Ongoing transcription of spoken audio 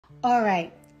All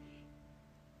right.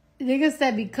 Nigga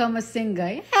said become a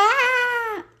singer.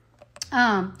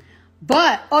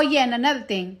 But, oh yeah, and another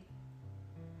thing.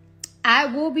 I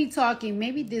will be talking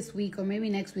maybe this week or maybe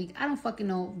next week. I don't fucking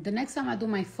know. The next time I do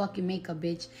my fucking makeup,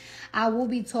 bitch, I will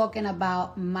be talking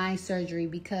about my surgery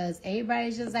because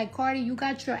everybody's just like, Cardi, you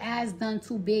got your ass done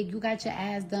too big. You got your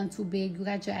ass done too big. You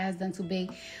got your ass done too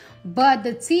big. But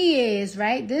the tea is,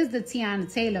 right? This is the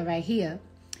Tiana Taylor right here.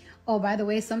 Oh, by the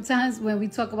way, sometimes when we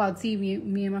talk about tea,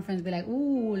 me and my friends be like,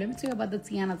 ooh, let me tell you about the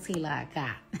Tiana Taylor I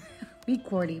got. We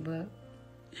cordy, but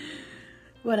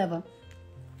whatever.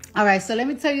 All right, so let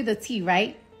me tell you the tea,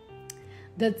 right?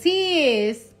 The tea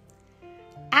is,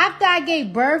 after I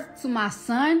gave birth to my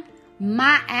son,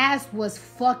 my ass was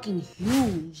fucking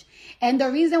huge. And the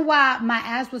reason why my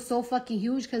ass was so fucking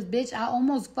huge, because, bitch, I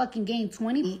almost fucking gained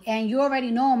 20. And you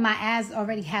already know my ass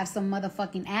already have some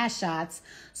motherfucking ass shots.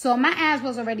 So my ass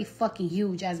was already fucking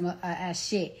huge as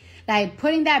shit. Like,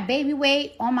 putting that baby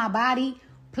weight on my body,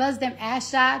 plus them ass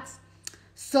shots.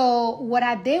 So what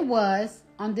I did was,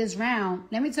 on this round,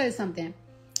 let me tell you something.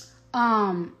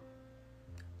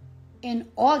 In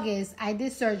August, I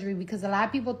did surgery because a lot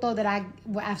of people thought that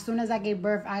as soon as I gave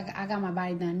birth, I got my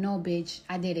body done. No, bitch,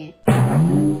 I didn't.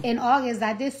 In August,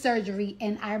 I did surgery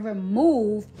and I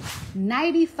removed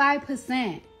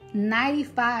 95%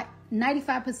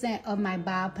 of my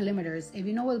bioperimeters. If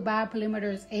you know what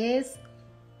bioperimeters is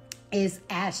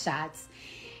ass shots.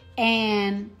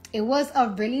 And it was a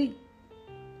really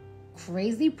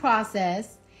crazy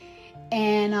process.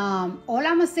 And all I'm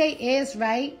gonna say is,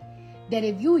 right, that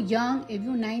if you young, if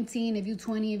you 19, if you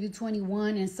 20, if you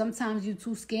 21, and sometimes you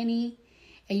too skinny,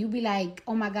 and you be like,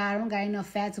 oh my God, I don't got enough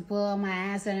fat to put on my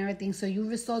ass and everything, so you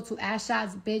resort to ass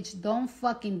shots, bitch, don't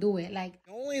fucking do it. Like,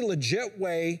 the only legit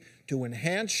way to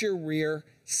enhance your rear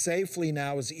safely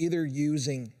now is either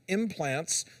using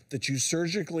implants that you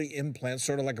surgically implant,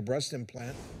 sort of like a breast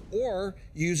implant, or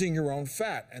using your own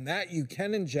fat. And that you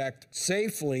can inject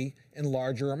safely in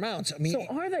larger amounts. I mean, so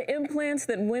are the implants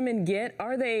that women get,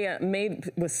 are they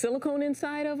made with silicone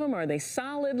inside of them? Are they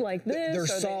solid like this? They're Are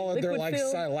solid. They're like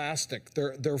filled? elastic.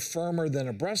 They're firmer than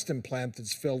a breast implant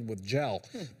that's filled with gel.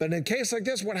 But in a case like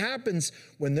this, what happens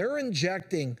when they're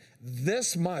injecting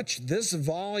this much, this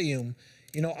volume,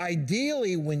 you know,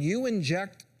 ideally when you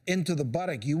inject into the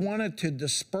buttock, you want it to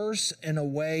disperse in a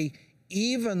way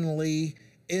evenly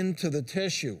into the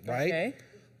tissue, right? Okay.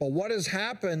 But what has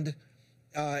happened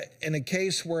in a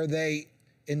case where they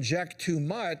inject too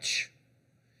much,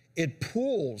 it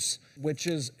pools, which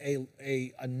is a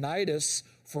nidus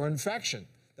for infection.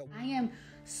 I am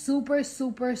super,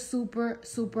 super, super,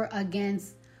 super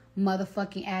against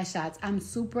motherfucking ass shots. I'm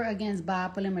super against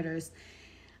bioperimeters.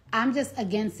 I'm just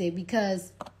against it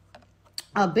because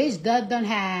a bitch that done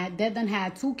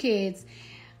had 2 kids.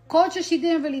 Culture, she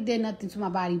didn't really did nothing to my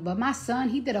body, but my son,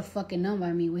 he did a fucking number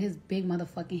on me with his big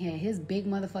motherfucking head. His big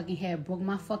motherfucking head broke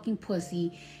my fucking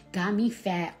pussy, got me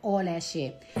fat, all that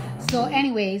shit. So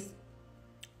anyways,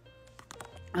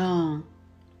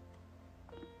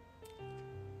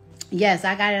 yes,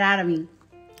 I got it out of me.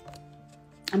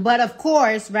 But of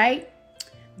course, right,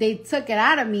 they took it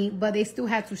out of me, but they still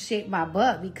had to shape my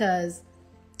butt because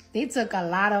they took a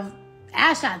lot of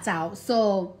ass shots out.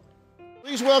 So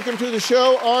please welcome to the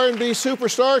show R&B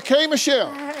superstar K.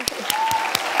 Michelle. Hi.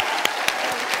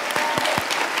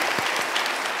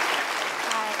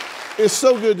 It's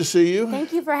so good to see you.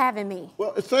 Thank you for having me.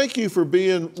 Well, thank you for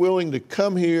being willing to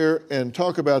come here and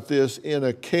talk about this in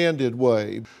a candid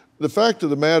way. The fact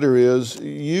of the matter is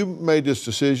you made this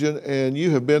decision and you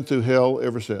have been through hell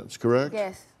ever since, correct?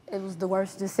 Yes, it was the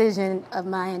worst decision of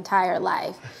my entire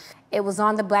life. It was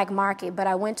on the black market, but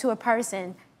I went to a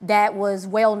person that was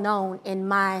well known in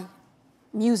my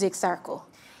music circle,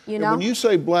 you know? And when you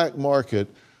say black market,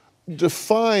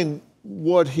 define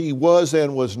what he was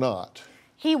and was not.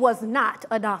 He was not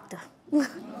a doctor.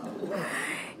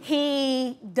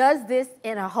 He does this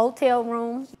in a hotel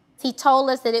room. He told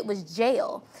us that it was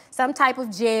gel, some type of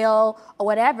gel or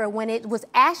whatever, when it was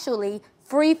actually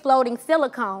free-floating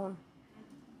silicone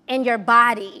in your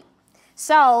body.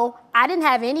 So I didn't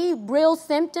have any real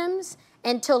symptoms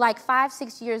until like 5,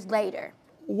 6 years later.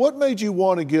 What made you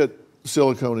want to get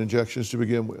silicone injections to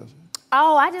begin with?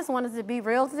 Oh, I just wanted to be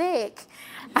real thick.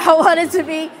 I wanted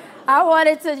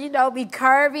to, you know, be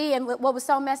curvy. And what was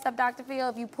so messed up, Dr. Phil,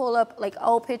 if you pull up like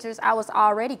old pictures, I was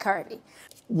already curvy.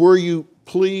 Were you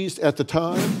pleased at the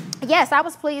time? Yes, I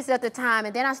was pleased at the time.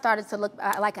 And then I started to look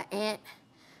like an ant,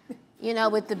 you know,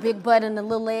 with the big butt and the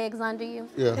little legs under you.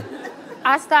 Yeah.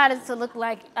 I started to look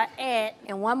like an ant.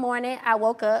 And one morning I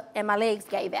woke up and my legs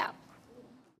gave out.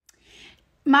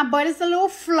 My butt is a little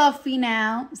fluffy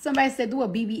now. Somebody said do a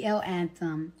BBL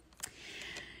anthem.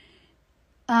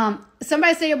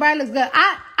 Somebody said your body looks good.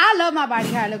 I love my body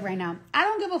how I look right now. I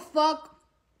don't give a fuck.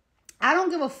 I don't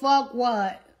give a fuck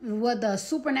what the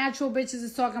supernatural bitches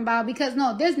is talking about, because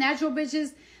no, there's natural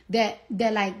bitches that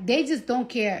like they just don't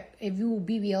care if you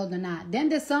BBL'd or not. Then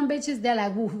there's some bitches that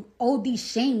like will OD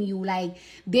shame you, like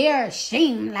they're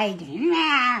ashamed, like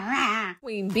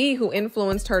Queen B, who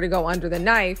influenced her to go under the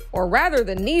knife, or rather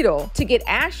the needle, to get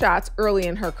ass shots early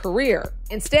in her career.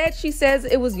 Instead, she says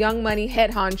it was Young Money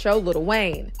head honcho Lil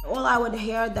Wayne. All I would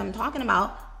hear them talking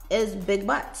about is big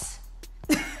butts.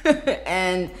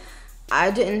 And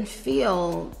I didn't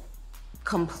feel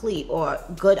complete or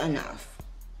good enough.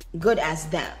 Good as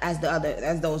them,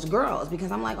 as those girls, because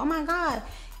I'm like, oh my God,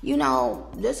 you know,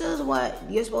 this is what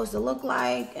you're supposed to look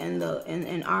like in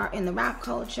the rap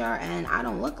culture, and I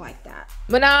don't look like that.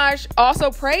 Minaj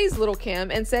also praised Lil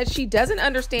Kim and said she doesn't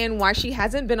understand why she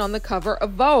hasn't been on the cover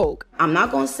of Vogue. I'm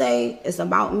not gonna say it's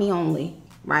about me only,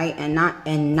 right, and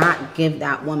not give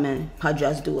that woman her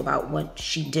just due about what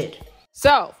she did.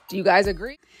 So, do you guys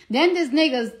agree? Then there's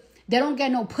niggas that don't get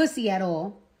no pussy at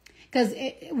all. Because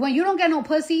when you don't get no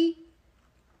pussy,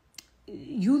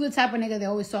 you the type of nigga that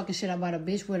always talking shit about a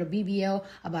bitch with a BBL,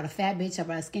 about a fat bitch,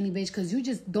 about a skinny bitch, because you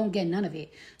just don't get none of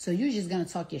it. So you're just going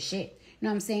to talk your shit. You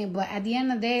know what I'm saying? But at the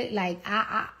end of the day, like,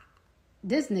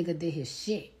 this nigga did his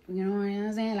shit. You know what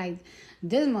I'm saying? Like,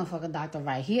 this motherfucker doctor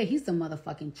right here, he's the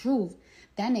motherfucking truth.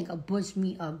 That nigga butched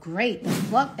me up great. The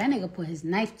fuck? That nigga put his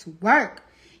knife to work.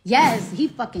 Yes, he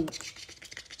fucking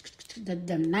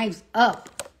the knife's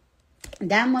up.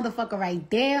 That motherfucker right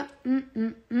there.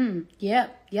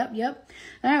 Yep.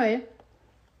 Anyway,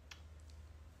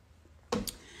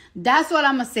 that's what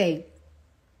I'm going to say.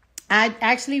 I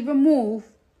actually removed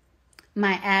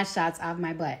my ass shots off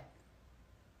my butt.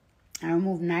 I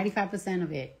removed 95%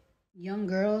 of it. Young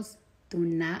girls do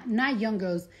not young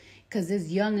girls, because it's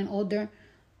young and older,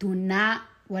 do not,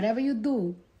 whatever you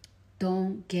do,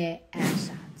 don't get ass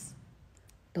shots.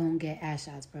 Don't get ass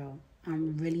shots, bro.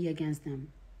 I'm really against them.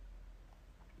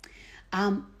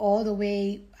 I all the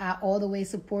way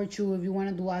support you if you want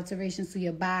to do alterations to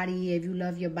your body, if you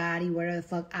love your body, whatever the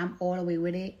fuck, I'm all the way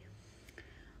with it.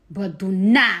 But do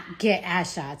not get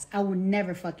ass shots. I would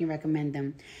never fucking recommend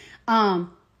them.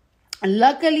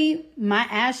 Luckily, my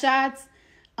ass shots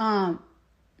that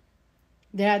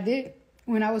I did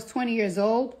when I was 20 years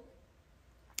old,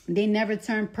 they never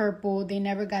turned purple. They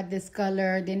never got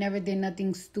discolored. They never did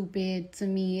nothing stupid to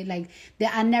me. Like,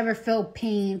 I never felt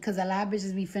pain, because a lot of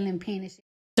bitches be feeling pain and shit.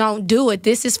 Don't do it.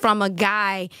 This is from a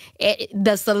guy.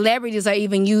 The celebrities are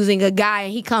even using a guy,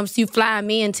 and he comes to you, flying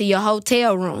me into your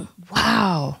hotel room.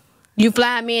 Wow. You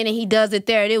fly me in and he does it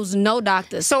there. There was no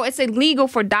doctors. So it's illegal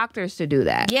for doctors to do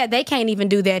that? Yeah, they can't even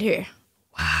do that here.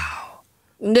 Wow.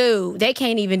 No, they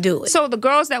can't even do it. So the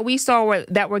girls that we saw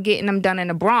that were getting them done in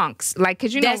the Bronx, like,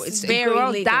 because you know, That's very girl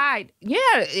illegal. died.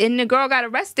 Yeah, and the girl got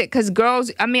arrested because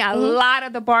girls, I mean, a lot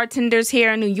of the bartenders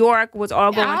here in New York was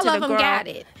all going to the girl. All of them got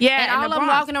it. Yeah, and all of them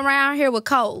walking around here with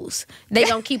colds. They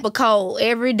gonna keep a cold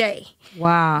every day.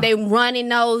 Wow. They runny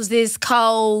noses,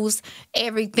 colds,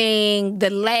 everything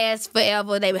that lasts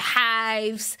forever. They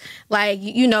hives, like,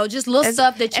 you know, just little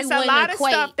stuff that you wouldn't equate. It's a lot of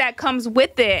stuff that comes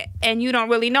with it, and you don't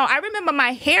really know. I remember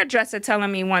my hairdresser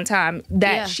telling me one time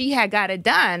that she had got it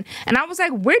done, and I was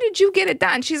like, "Where did you get it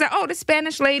done?" She's like, "Oh, the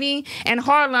Spanish lady in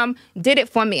Harlem did it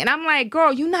for me." And I'm like,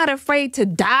 "Girl, you not afraid to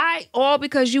die all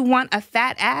because you want a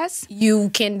fat ass?" You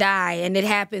can die, and it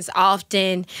happens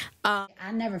often. I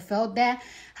never felt that.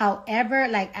 However,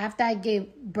 like, after I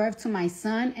gave birth to my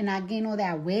son and I gained all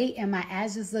that weight and my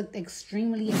ass just looked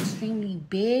extremely, extremely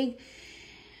big,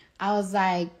 I was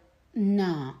like,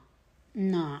 nah,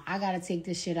 I gotta take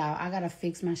this shit out. I gotta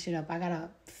fix my shit up. I gotta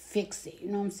fix it. You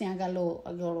know what I'm saying? I got a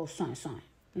little son.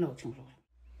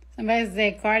 Somebody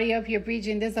said, Cardi up here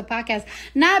preaching, this a podcast.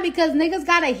 Nah, because niggas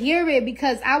gotta hear it,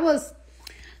 because I was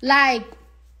like,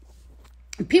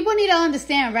 people need to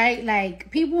understand, right?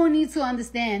 Like, people need to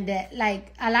understand that,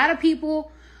 like, a lot of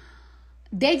people,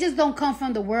 they just don't come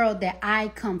from the world that I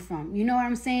come from. You know what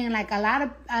I'm saying? Like, a lot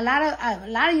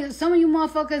of you, some of you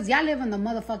motherfuckers, y'all live in the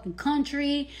motherfucking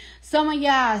country. Some of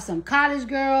y'all are some college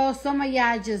girls. Some of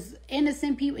y'all just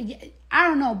innocent people. I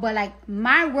don't know, but like,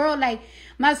 my world, like,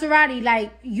 my sorority,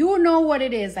 like, you know what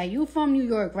it is. Like, you from New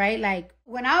York, right? Like,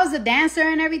 when I was a dancer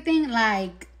and everything,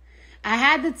 like, I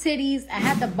had the titties, I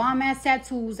had the bomb-ass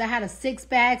tattoos, I had a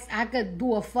six-packs, I could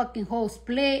do a fucking whole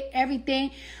split,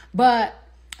 everything, but,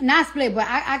 not split, but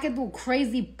I could do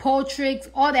crazy pole tricks,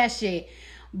 all that shit,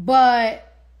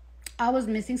 but I was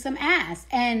missing some ass,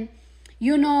 and,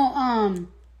 you know,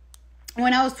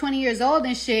 when I was 20 years old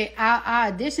and shit,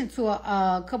 I auditioned to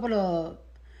a couple of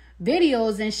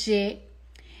videos and shit.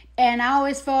 And I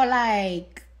always felt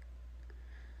like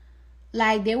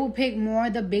they would pick more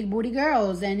of the big booty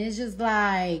girls. And it's just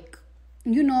like,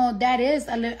 you know,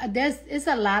 it's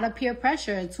a lot of peer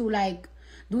pressure to like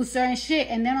do certain shit.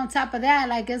 And then on top of that,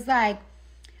 like, it's like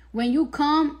when you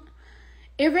come,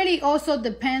 it really also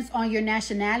depends on your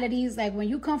nationalities. Like when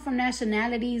you come from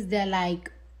nationalities that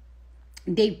like,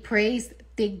 they praise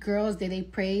thick girls, that they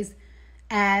praise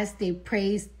ass, they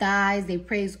praise thighs, they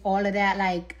praise all of that.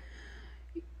 Like,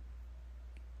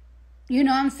 you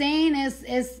know what I'm saying?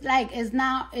 It's like,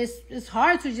 it's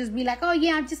hard to just be like, oh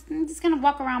yeah, I'm just gonna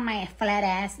walk around my flat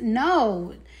ass.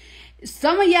 No,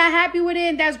 some of y'all happy with it,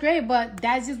 and that's great, but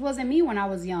that just wasn't me when I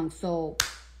was young. So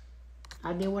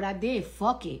I did what I did.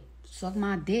 Fuck it, suck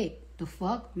my dick. The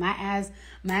fuck, my ass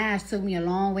took me a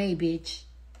long way, bitch.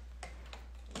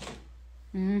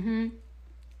 Made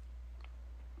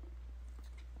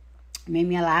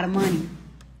me a lot of money.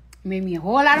 Made me a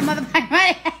whole lot of motherfucking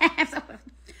money.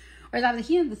 Whereas I was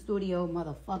here in the studio,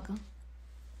 motherfucker.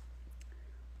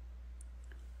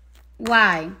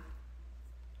 Why?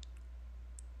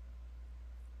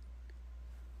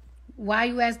 Why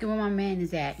you asking where my man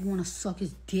is at? You want to suck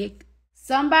his dick?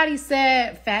 Somebody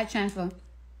said fat transfer.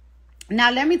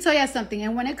 Now, let me tell you something.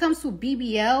 And when it comes to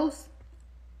BBLs,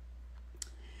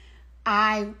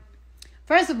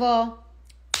 first of all,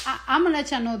 I'm going to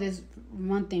let y'all know this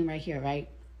one thing right here, right?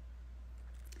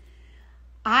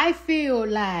 I feel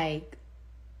like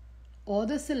all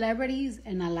the celebrities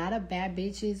and a lot of bad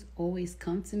bitches always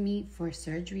come to me for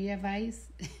surgery advice.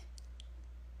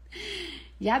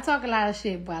 Y'all talk a lot of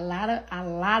shit, but a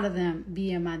lot of them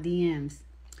be in my DMs.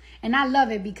 And I love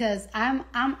it because I'm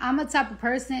a type of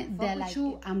person that like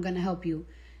you, I'm gonna help you.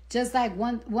 Just like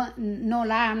one no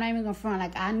lie, I'm not even gonna front.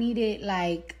 Like I needed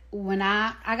like when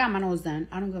I got my nose done.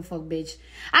 I don't give a fuck, bitch.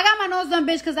 I got my nose done,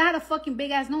 bitch, because I had a fucking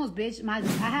big ass nose, bitch. I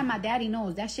had my daddy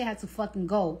nose. That shit had to fucking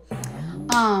go.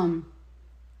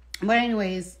 But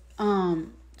anyways,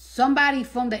 somebody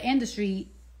from the industry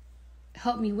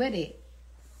helped me with it.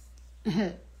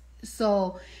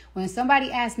 So when somebody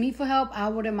asked me for help, I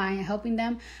wouldn't mind helping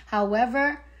them.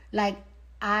 However, like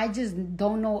I just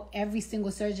don't know every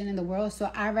single surgeon in the world,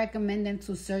 so I recommend them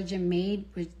to Surgeon Made,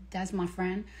 which that's my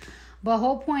friend. But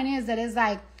whole point is that it's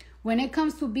like when it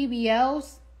comes to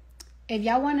BBLs, if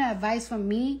y'all want advice from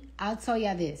me, I'll tell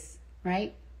y'all this,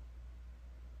 right?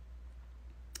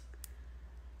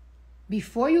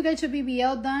 Before you get your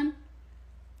BBL done,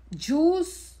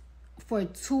 juice for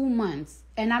 2 months.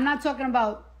 And I'm not talking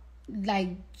about like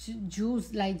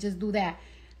juice, like just do that.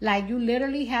 Like you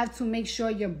literally have to make sure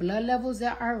your blood levels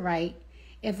are right.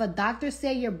 If a doctor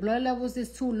say your blood levels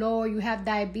is too low or you have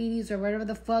diabetes or whatever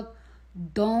the fuck,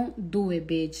 don't do it,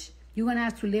 bitch. You're gonna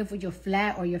have to live with your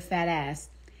flat or your fat ass.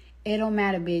 It don't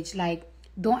matter, bitch. Like,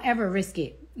 don't ever risk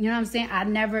it. You know what I'm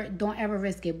saying? Don't ever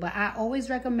risk it. But I always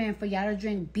recommend for y'all to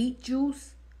drink beet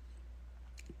juice,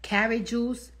 carrot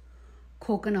juice,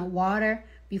 coconut water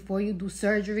before you do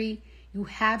surgery. You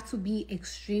have to be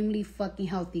extremely fucking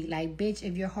healthy. Like, bitch,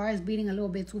 if your heart is beating a little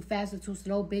bit too fast or too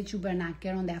slow, bitch, you better not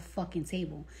get on that fucking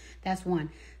table. That's one.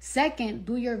 Second,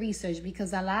 do your research,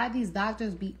 because a lot of these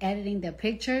doctors be editing their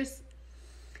pictures.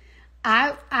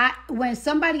 When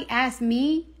somebody asks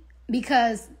me,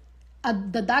 because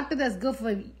the doctor that's good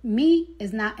for me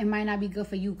it might not be good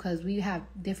for you, because we have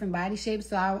different body shapes.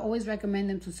 So I always recommend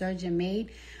them to Surgeon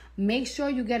Made. Make sure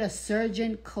you get a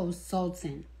surgeon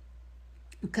consultant.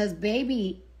 Because,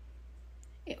 baby,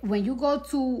 when you go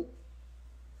to...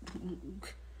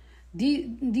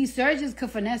 These surgeons could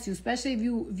finesse you, especially if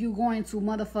you going to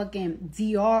motherfucking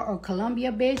DR or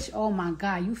Colombia, bitch. Oh, my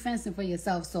God. You fencing for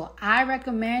yourself. So I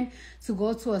recommend to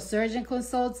go to a surgeon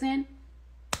consultant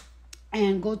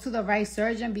and go to the right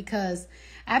surgeon, because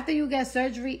after you get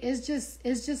surgery, it's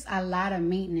just a lot of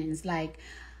maintenance. Like,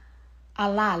 a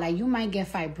lot. Like, you might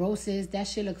get fibrosis. That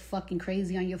shit look fucking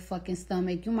crazy on your fucking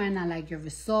stomach. You might not like your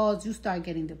results. You start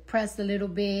getting depressed a little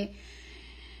bit.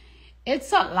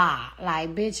 It's a lot.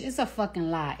 Like, bitch, it's a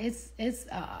fucking lot. It's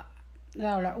a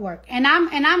lot of work. And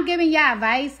I'm giving y'all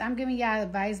advice. I'm giving y'all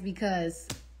advice because,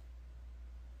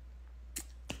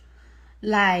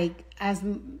 like, as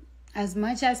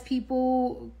much as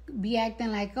people be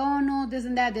acting like, oh no, this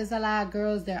and that, there's a lot of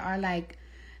girls that are like,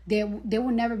 they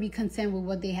will never be content with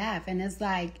what they have. And it's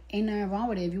like, ain't nothing wrong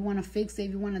with it. If you want to fix it,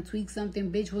 if you want to tweak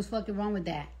something, bitch, what's fucking wrong with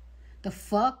that? The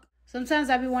fuck? Sometimes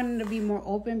I be wanting to be more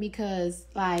open because,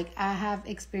 like, I have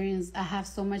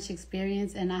so much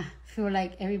experience, and I feel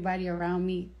like everybody around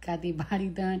me got their body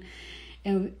done,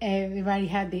 and everybody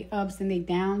had their ups and their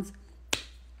downs.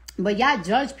 But y'all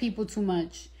judge people too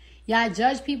much. Y'all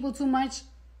judge people too much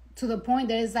to the point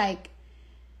that it's like,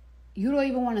 you don't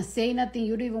even want to say nothing.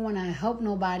 You don't even want to help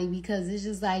nobody because it's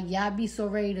just like y'all be so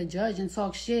ready to judge and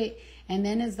talk shit. And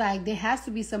then it's like there has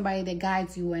to be somebody that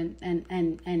guides you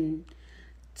and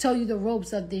tell you the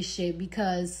ropes of this shit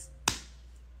because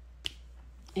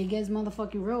it gets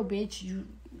motherfucking real, bitch.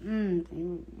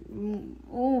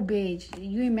 Oh, bitch.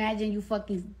 You imagine you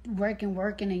fucking working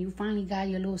and you finally got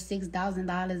your little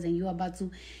 $6,000 and you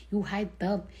hyped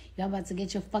up. You're about to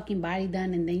get your fucking body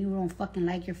done and then you don't fucking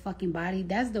like your fucking body.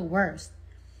 That's the worst.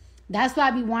 That's why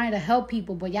I be wanting to help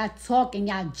people, but y'all talk and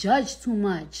y'all judge too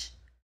much.